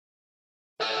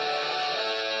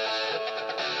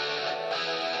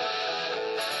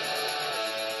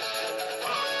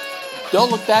Don't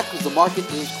look back because the market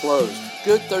is closed.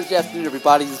 Good Thursday afternoon,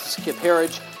 everybody. This is Kip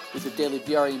Herriage with your daily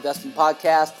VRA Investing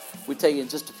Podcast. We tell you in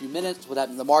just a few minutes what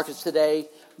happened in the markets today.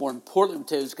 More importantly, we'll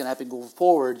tell you what's going to happen going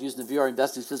forward using the VRA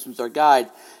Investing System as our guide.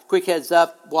 Quick heads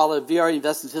up, while the VRA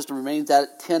Investing System remains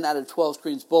at 10 out of 12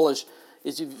 screens bullish,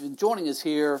 if you've been joining us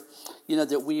here, you know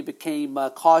that we became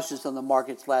cautious on the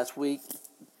markets last week.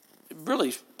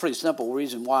 Really pretty simple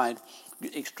reason why.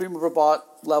 Extreme overbought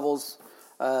levels.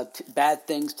 Bad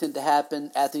things tend to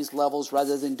happen at these levels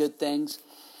rather than good things.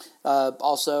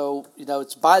 Also, you know,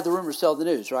 it's buy the rumor, sell the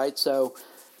news, right? So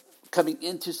coming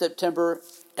into September,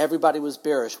 everybody was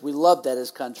bearish. We love that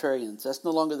as contrarians. That's no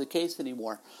longer the case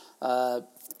anymore.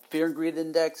 Fear and greed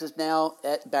index is now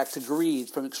back to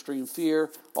greed from extreme fear.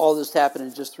 All this happened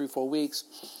in just 3-4 weeks.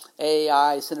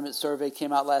 AAI sentiment survey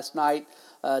came out last night.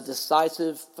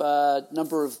 Decisive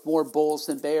number of more bulls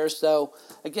than bears. So,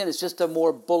 again, it's just a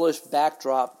more bullish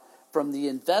backdrop from the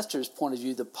investor's point of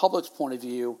view, the public's point of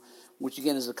view, which,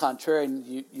 again, is a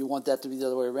contrarian. You want that to be the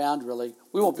other way around, really.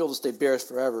 We won't be able to stay bearish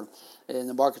forever, and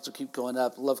the markets will keep going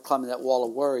up. Love climbing that wall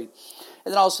of worry.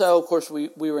 And then also, of course, we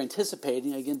were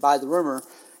anticipating, again, by the rumor,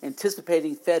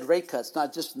 anticipating Fed rate cuts,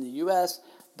 not just in the U.S.,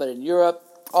 but in Europe,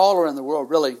 all around the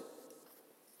world, really.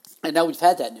 And now we've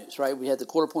had that news, right? We had the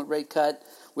quarter-point rate cut.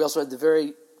 We also had the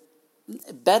very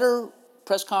better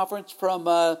press conference from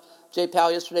Jay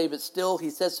Powell yesterday, but still he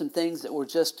said some things that were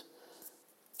just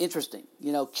interesting,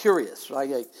 you know, curious, right?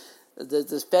 Like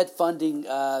the Fed funding,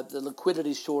 the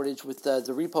liquidity shortage with the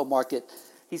repo market.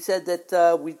 He said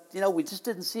that we just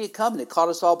didn't see it coming. It caught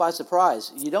us all by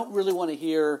surprise. You don't really want to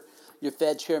hear your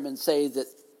Fed chairman say that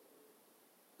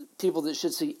people that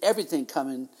should see everything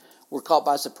coming were caught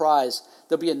by surprise.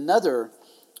 There'll be another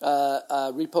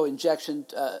repo injection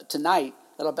tonight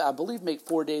that'll, I believe, make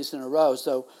 4 days in a row.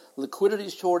 So liquidity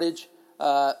shortage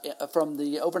from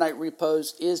the overnight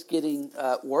repos is getting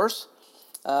worse.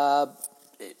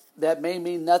 That may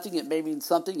mean nothing. It may mean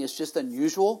something. It's just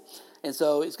unusual. And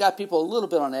so it's got people a little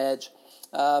bit on edge.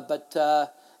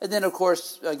 And then, of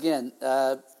course, again,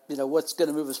 what's going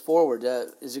to move us forward?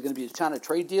 Is it going to be a China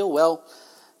trade deal? Well,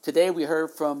 today we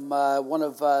heard from one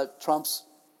of Trump's,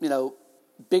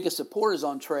 biggest supporters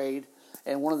on trade,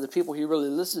 and one of the people he really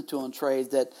listened to on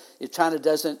trade, that if China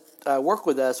doesn't work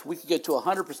with us, we could get to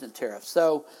 100% tariff.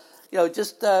 So,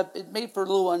 it made for a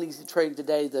little uneasy trading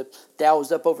today. The Dow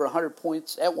was up over 100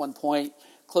 points at one point,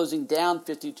 closing down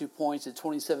 52 points at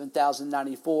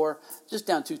 27,094, just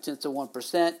down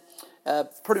 0.2%.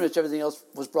 Pretty much everything else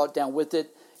was brought down with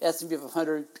it. S&P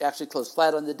 500 actually closed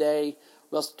flat on the day.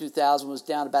 Russell 2000 was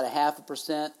down about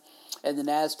 0.5%. And the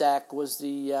NASDAQ was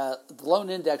the lone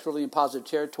index really in positive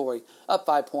territory, up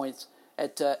 5 points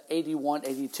at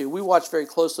 81.82. We watched very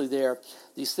closely there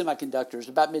these semiconductors.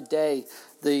 About midday,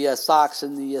 the SOX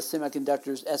and the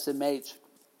semiconductors, SMH,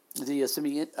 the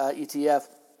semi ETF,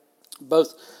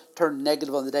 both turned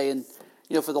negative on the day. And,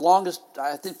 for the longest,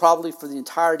 I think probably for the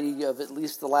entirety of at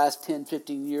least the last 10,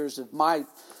 15 years of my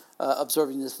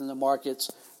observing this in the markets,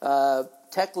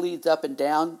 tech leads up and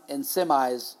down, and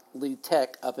semis lead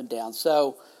tech up and down.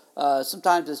 So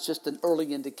sometimes it's just an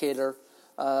early indicator.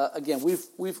 Again,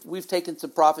 we've taken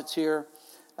some profits here.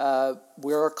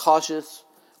 We're cautious.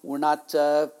 We're not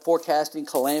forecasting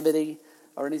calamity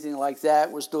or anything like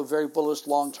that. We're still very bullish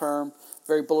long term,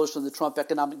 very bullish on the Trump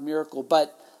economic miracle.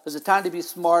 But there's a time to be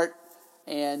smart,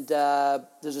 and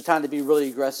there's a time to be really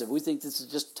aggressive. We think this is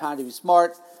just a time to be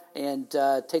smart and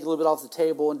take a little bit off the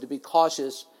table and to be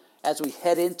cautious as we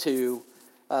head into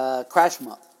crash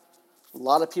month. A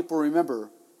lot of people remember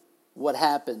what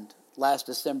happened last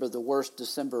December, the worst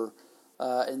December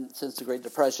since the Great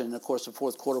Depression. And, of course, the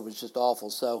fourth quarter was just awful.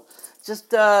 So just,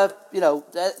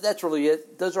 that's really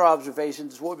it. Those are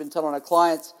observations. It's what we've been telling our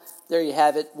clients. There you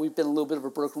have it. We've been a little bit of a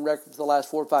broken record for the last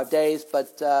 4 or 5 days.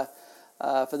 But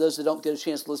for those that don't get a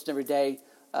chance to listen every day,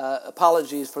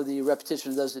 apologies for the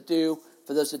repetition of those that do.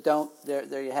 For those that don't,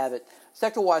 there you have it.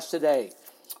 Sector watch today.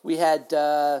 We had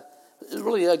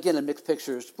really, again, a mixed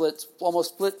picture.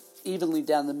 Almost split evenly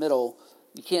down the middle.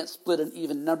 You can't split an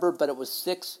even number, but it was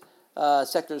 6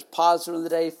 sectors positive in the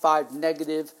day, 5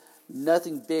 negative,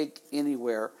 nothing big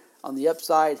anywhere. On the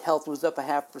upside, health was up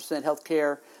 0.5%,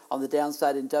 healthcare. On the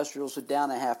downside, industrials were down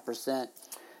 0.5%.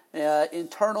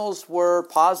 Internals were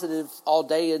positive all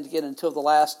day, and again, until the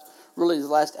last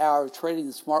hour of trading,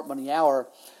 the Smart Money Hour.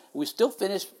 We still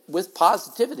finished with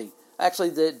positivity.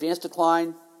 Actually, the advanced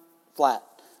decline, flat.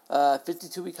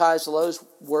 52-week highs to lows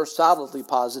were solidly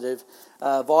positive.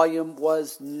 Volume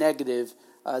was negative.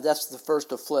 That's the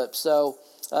first of flips. So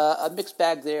a mixed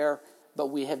bag there, but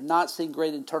we have not seen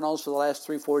great internals for the last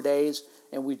 3-4 days,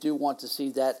 and we do want to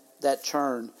see that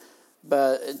churn.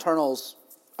 but internals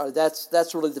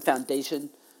that's really the foundation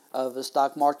of the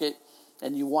stock market,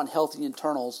 and you want healthy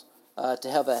internals to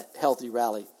have a healthy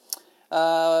rally.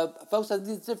 Folks, I think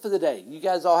that's it for the day. You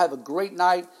guys all have a great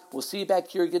night. We'll see you back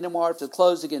here again tomorrow after the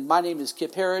close. Again, my name is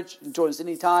Kip Herridge. You can join us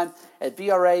anytime at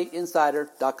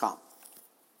VRAinsider.com.